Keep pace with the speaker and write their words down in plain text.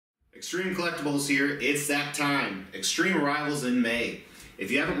Xtreme Collectibles here. It's that time. Xtreme Arrivals in May.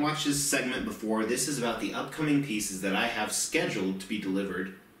 If you haven't watched this segment before, this is about the upcoming pieces that I have scheduled to be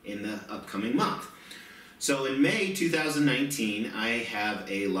delivered in the upcoming month. So in May 2019, I have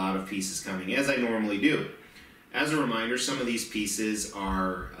a lot of pieces coming, as I normally do. As a reminder, some of these pieces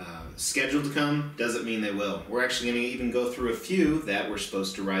are scheduled to come. Doesn't mean they will. We're actually going to even go through a few that were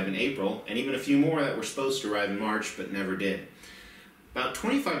supposed to arrive in April, and even a few more that were supposed to arrive in March, but never did. About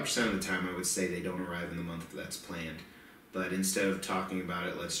 25% of the time, I would say they don't arrive in the month that's planned. But instead of talking about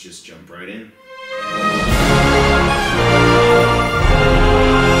it, let's just jump right in.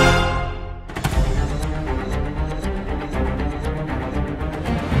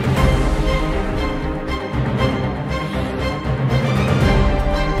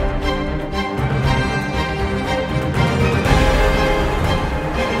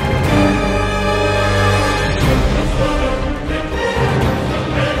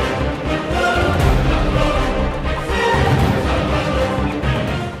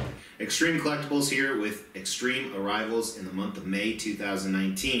 Xtreme Collectibles here with Xtreme Arrivals in the month of May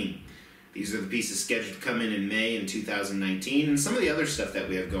 2019. These are the pieces scheduled to come in May in 2019 and some of the other stuff that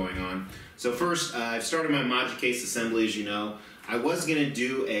we have going on. So first, I've started my Magicase assembly, as you know. I was going to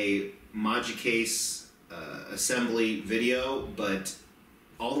do a Magicase assembly video, but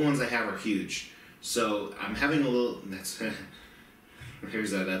all the ones I have are huge. So I'm having a little...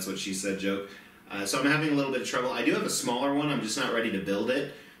 That's what she said joke. So I'm having a little bit of trouble. I do have a smaller one, I'm just not ready to build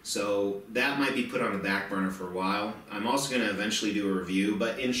it. So that might be put on the back burner for a while. I'm also going to eventually do a review,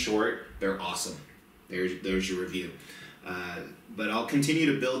 but in short, they're awesome. There's your review. But I'll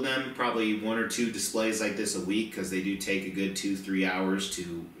continue to build them, probably 1 or 2 displays like this a week, because they do take a good 2-3 hours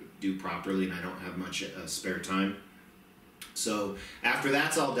to do properly, and I don't have much spare time. So after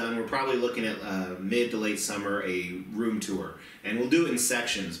that's all done, we're probably looking at mid to late summer, a room tour. And we'll do it in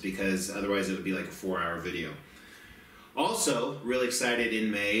sections, because otherwise it would be like a 4-hour video. Also, really excited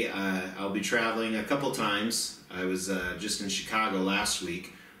in May, I'll be traveling a couple times. I was just in Chicago last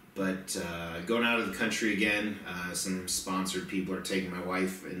week, but going out of the country again. Some sponsored people are taking my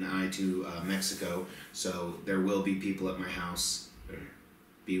wife and I to Mexico, so there will be people at my house,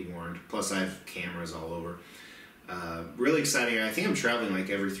 be warned. Plus I have cameras all over. Really exciting. I think I'm traveling like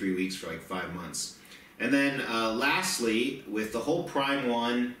every 3 weeks for like 5 months. And then lastly, with the whole Prime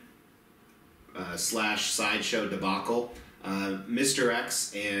 1 slash sideshow debacle, Mr.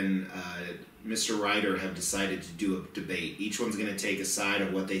 X and Mr. Ryder have decided to do a debate. Each one's going to take a side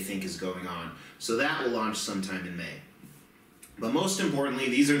of what they think is going on. So that will launch sometime in May. But most importantly,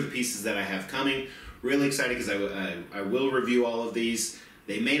 these are the pieces that I have coming. Really excited because I will review all of these.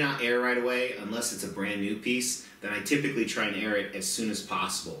 They may not air right away unless it's a brand new piece. Then I typically try and air it as soon as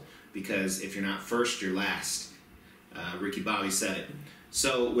possible, because if you're not first, you're last. Ricky Bobby said it.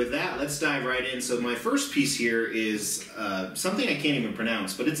 So with that, let's dive right in. So my first piece here is something I can't even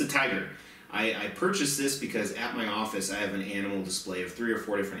pronounce, but it's a tiger. I purchased this because at my office I have an animal display of 3 or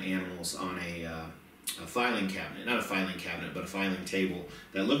 4 different animals on a filing cabinet. Not a filing cabinet, but a filing table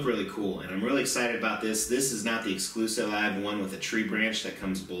that look really cool. And I'm really excited about this. This is not the exclusive. I have one with a tree branch that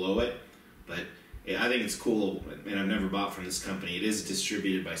comes below it, but I think it's cool, and I've never bought from this company. It is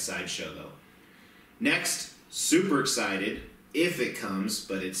distributed by Sideshow, though. Next, super excited, if it comes,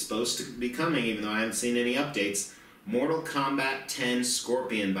 but it's supposed to be coming even though I haven't seen any updates, Mortal Kombat 10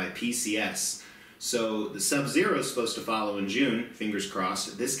 Scorpion by PCS. So the Sub-Zero is supposed to follow in June, fingers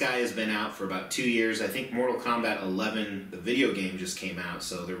crossed. This guy has been out for about 2 years. I think Mortal Kombat 11, the video game, just came out,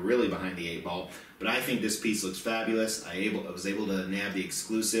 so they're really behind the 8 ball. But I think this piece looks fabulous. I was able to nab the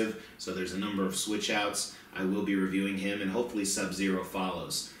exclusive, so there's a number of switch outs. I will be reviewing him, and hopefully Sub-Zero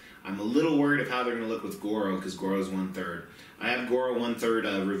follows. I'm a little worried of how they're going to look with Goro, because Goro's 1/3. I have Goro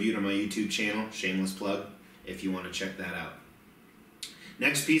 1/3 reviewed on my YouTube channel, shameless plug, if you want to check that out.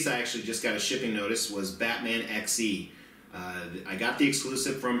 Next piece I actually just got a shipping notice was Batman XE. I got the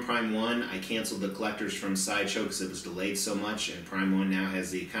exclusive from Prime 1. I canceled the collectors from Sideshow because it was delayed so much, and Prime 1 now has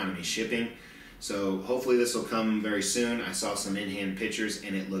the economy shipping. So hopefully this will come very soon. I saw some in-hand pictures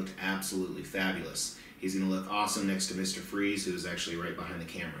and it looked absolutely fabulous. He's going to look awesome next to Mr. Freeze, who's actually right behind the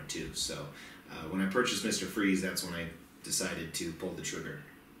camera too. So when I purchased Mr. Freeze, that's when I decided to pull the trigger.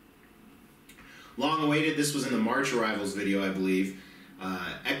 Long awaited, this was in the March Arrivals video, I believe.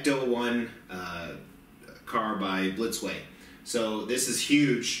 Ecto 1 car by Blitzway. So this is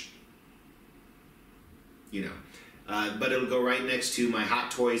huge, you know. But it'll go right next to my Hot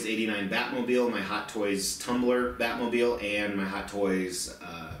Toys 89 Batmobile, my Hot Toys Tumbler Batmobile, and my Hot Toys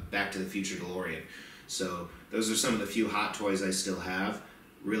Back to the Future DeLorean. So those are some of the few Hot Toys I still have.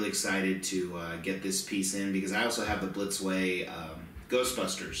 Really excited to get this piece in because I also have the Blitzway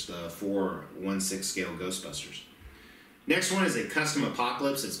Ghostbusters, the 4/1/6 scale Ghostbusters. Next one is a custom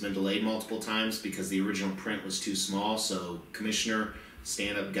Apocalypse. It's been delayed multiple times because the original print was too small, so Commissioner,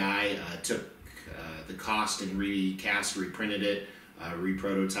 stand-up guy, took the cost and reprinted it,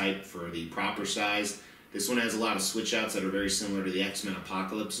 reprototyped for the proper size. This one has a lot of switch-outs that are very similar to the X-Men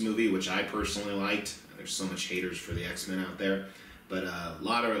Apocalypse movie, which I personally liked. There's so much haters for the X-Men out there. But a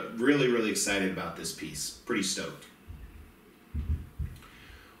lot of really excited about this piece. Pretty stoked.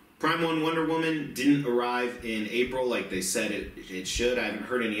 Prime 1 Wonder Woman didn't arrive in April like they said it should. I haven't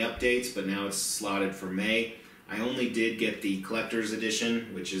heard any updates, but now it's slotted for May. I only did get the collector's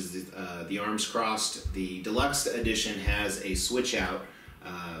edition, which is the arms crossed. The deluxe edition has a switch out,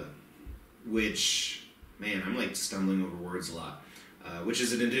 which, man, I'm like stumbling over words a lot, which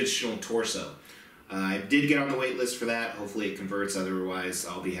is an additional torso. I did get on the wait list for that. Hopefully it converts. Otherwise,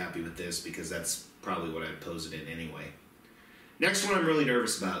 I'll be happy with this because that's probably what I'd pose it in anyway. Next one I'm really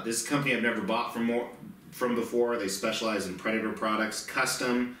nervous about. This is a company I've never bought from before. They specialize in Predator products,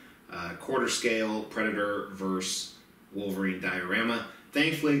 custom, quarter scale, Predator vs. Wolverine diorama.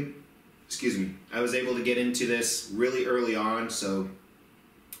 Thankfully, I was able to get into this really early on, so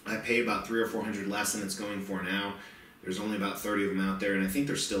I paid about $300 or $400 less than it's going for now. There's only about 30 of them out there, and I think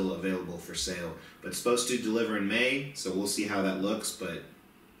they're still available for sale. But it's supposed to deliver in May, so we'll see how that looks. But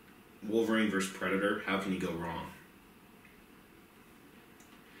Wolverine vs. Predator, how can you go wrong?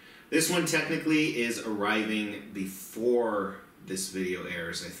 This one technically is arriving before this video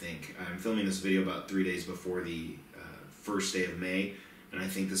airs, I think. I'm filming this video about 3 days before the first day of May, and I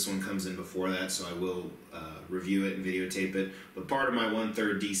think this one comes in before that, so I will review it and videotape it. But part of my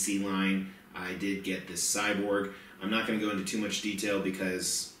 1/3 DC line, I did get this Cyborg. I'm not going to go into too much detail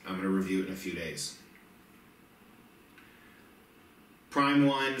because I'm going to review it in a few days. Prime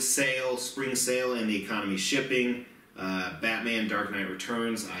 1 sale, spring sale, and the economy shipping. Batman Dark Knight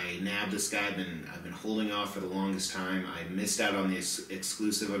Returns. I nabbed this guy. I've been holding off for the longest time. I missed out on the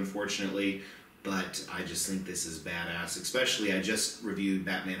exclusive, unfortunately, but I just think this is badass. Especially, I just reviewed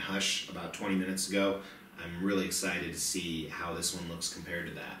Batman Hush about 20 minutes ago. I'm really excited to see how this one looks compared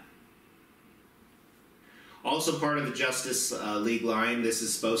to that. Also part of the Justice League line, this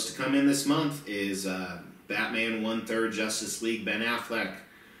is supposed to come in this month, is Batman 1/3 Justice League Ben Affleck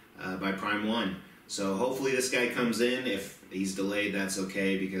by Prime 1. So hopefully this guy comes in. If he's delayed, that's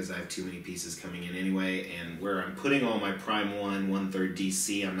okay because I have too many pieces coming in anyway. And where I'm putting all my Prime 1 1/3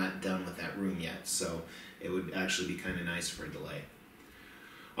 DC, I'm not done with that room yet. So it would actually be kind of nice for a delay.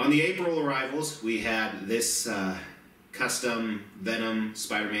 On the April arrivals, we had this custom Venom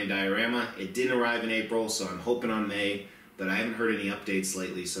Spider-Man diorama. It didn't arrive in April, so I'm hoping on May. But I haven't heard any updates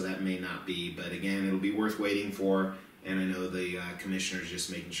lately, so that may not be. But again, it'll be worth waiting for. And I know the commissioner's just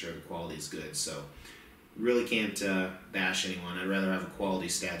making sure the quality is good. So really can't bash anyone. I'd rather have a quality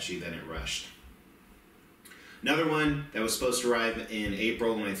statue than it rushed. Another one that was supposed to arrive in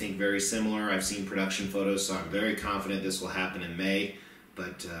April, and I think very similar. I've seen production photos, so I'm very confident this will happen in May.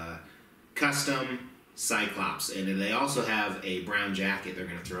 But custom Cyclops, and they also have a brown jacket they're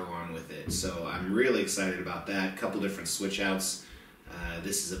going to throw on with it. So I'm really excited about that. A couple different switch outs.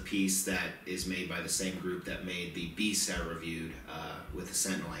 This is a piece that is made by the same group that made the Beast I reviewed with the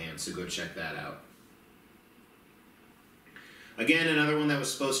Sentinel hand, so go check that out. Again, another one that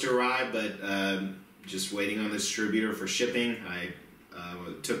was supposed to arrive, but just waiting on the distributor for shipping.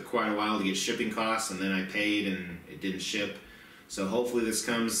 It took quite a while to get shipping costs, and then I paid and it didn't ship. So hopefully this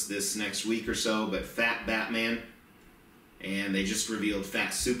comes this next week or so, but Fat Batman, and they just revealed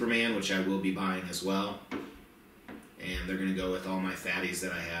Fat Superman, which I will be buying as well. And they're going to go with all my fatties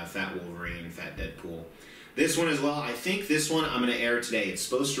that I have, Fat Wolverine, Fat Deadpool. This one as well, I think this one I'm going to air today. It's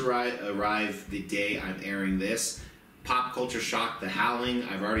supposed to arrive the day I'm airing this. Pop Culture Shock, The Howling.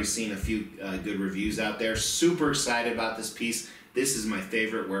 I've already seen a few good reviews out there. Super excited about this piece. This is my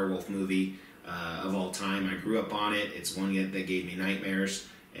favorite werewolf movie of all time. I grew up on it. It's one that gave me nightmares,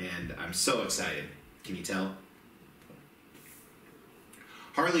 and I'm so excited. Can you tell?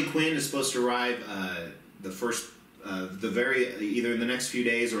 Harley Quinn is supposed to arrive either in the next few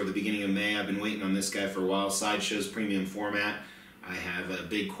days or the beginning of May. I've been waiting on this guy for a while. Sideshow's premium format. I have a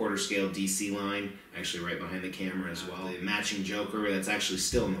big quarter scale DC line, actually right behind the camera as well. The matching Joker that's actually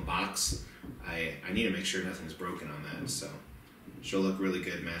still in the box. I need to make sure nothing's broken on that, so she'll look really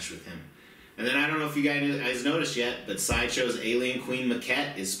good matched with him. And then I don't know if you guys noticed yet, but Sideshow's Alien Queen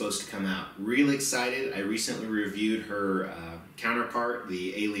maquette is supposed to come out. Really excited. I recently reviewed her counterpart,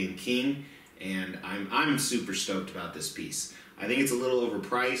 the Alien King, and I'm super stoked about this piece. I think it's a little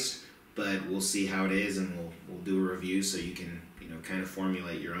overpriced, but we'll see how it is, and we'll do a review so you can kind of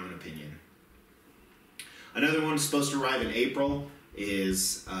formulate your own opinion. Another one is supposed to arrive in April.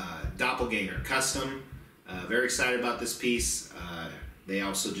 is Doppelganger Custom. Very excited about this piece. They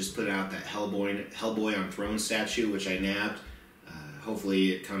also just put out that Hellboy on Throne statue, which I nabbed.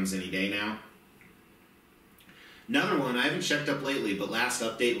 Hopefully it comes any day now. Another one I haven't checked up lately, but last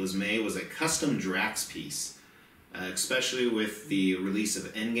update was May, was a custom Drax piece. Especially with the release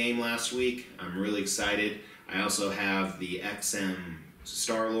of Endgame last week. I'm really excited. I also have the XM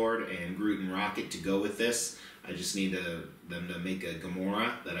Star-Lord and Groot and Rocket to go with this. I just need them to make a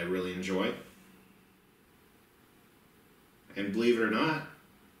Gamora that I really enjoy. And believe it or not,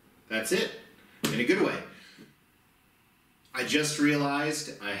 that's it. In a good way. I just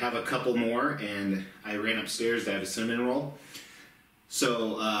realized I have a couple more, and I ran upstairs to have a cinnamon roll.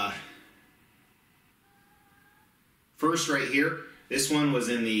 So, first right here, this one was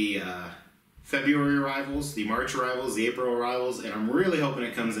in the February arrivals, the March arrivals, the April arrivals, and I'm really hoping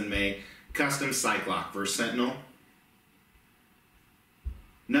it comes in May. Custom Cyclops vs. Sentinel.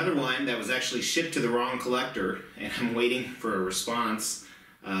 Another one that was actually shipped to the wrong collector, and I'm waiting for a response,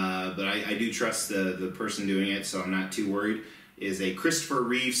 but I do trust the person doing it, so I'm not too worried, is a Christopher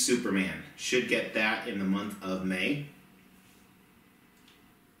Reeve Superman. Should get that in the month of May.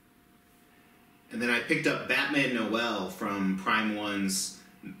 And then I picked up Batman Noel from Prime One's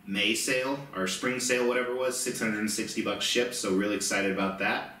May sale, or spring sale, whatever it was, $660 shipped, so really excited about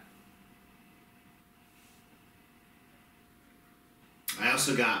that. I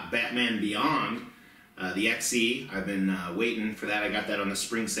also got Batman Beyond, the XE. I've been waiting for that. I got that on the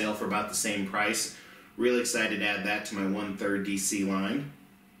spring sale for about the same price. Really excited to add that to my 1/3 DC line.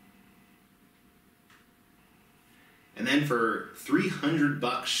 And then for $300,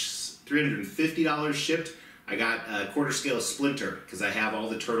 $350 shipped, I got a quarter scale Splinter, because I have all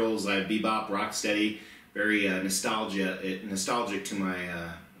the Turtles. I have Bebop, Rocksteady, very nostalgic to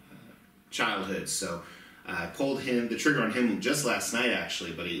my childhood. So I pulled the trigger on him just last night,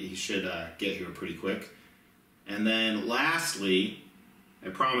 actually, but he should get here pretty quick. And then lastly, I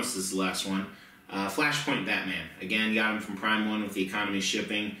promise this is the last one, Flashpoint Batman. Again, got him from Prime One with the economy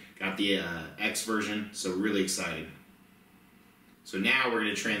shipping. Got the X version, so really excited. So now we're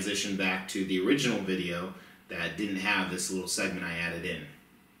going to transition back to the original video that didn't have this little segment I added in.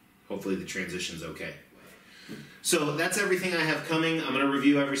 Hopefully the transition's okay. So that's everything I have coming. I'm going to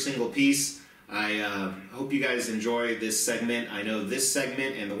review every single piece. I hope you guys enjoy this segment. I know this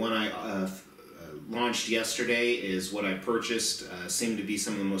segment and the one I launched yesterday is what I purchased. Seem to be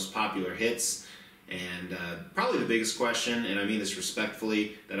some of the most popular hits. And probably the biggest question, and I mean this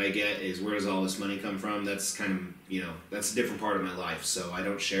respectfully, that I get is, where does all this money come from? That's kind of, that's a different part of my life, so I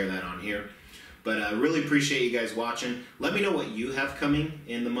don't share that on here. But I really appreciate you guys watching. Let me know what you have coming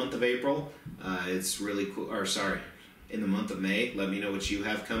in the month of April. It's really cool, or sorry, in the month of May. Let me know what you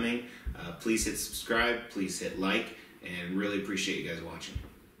have coming. Please hit subscribe, please hit like, and really appreciate you guys watching.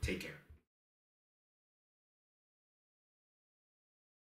 Take care.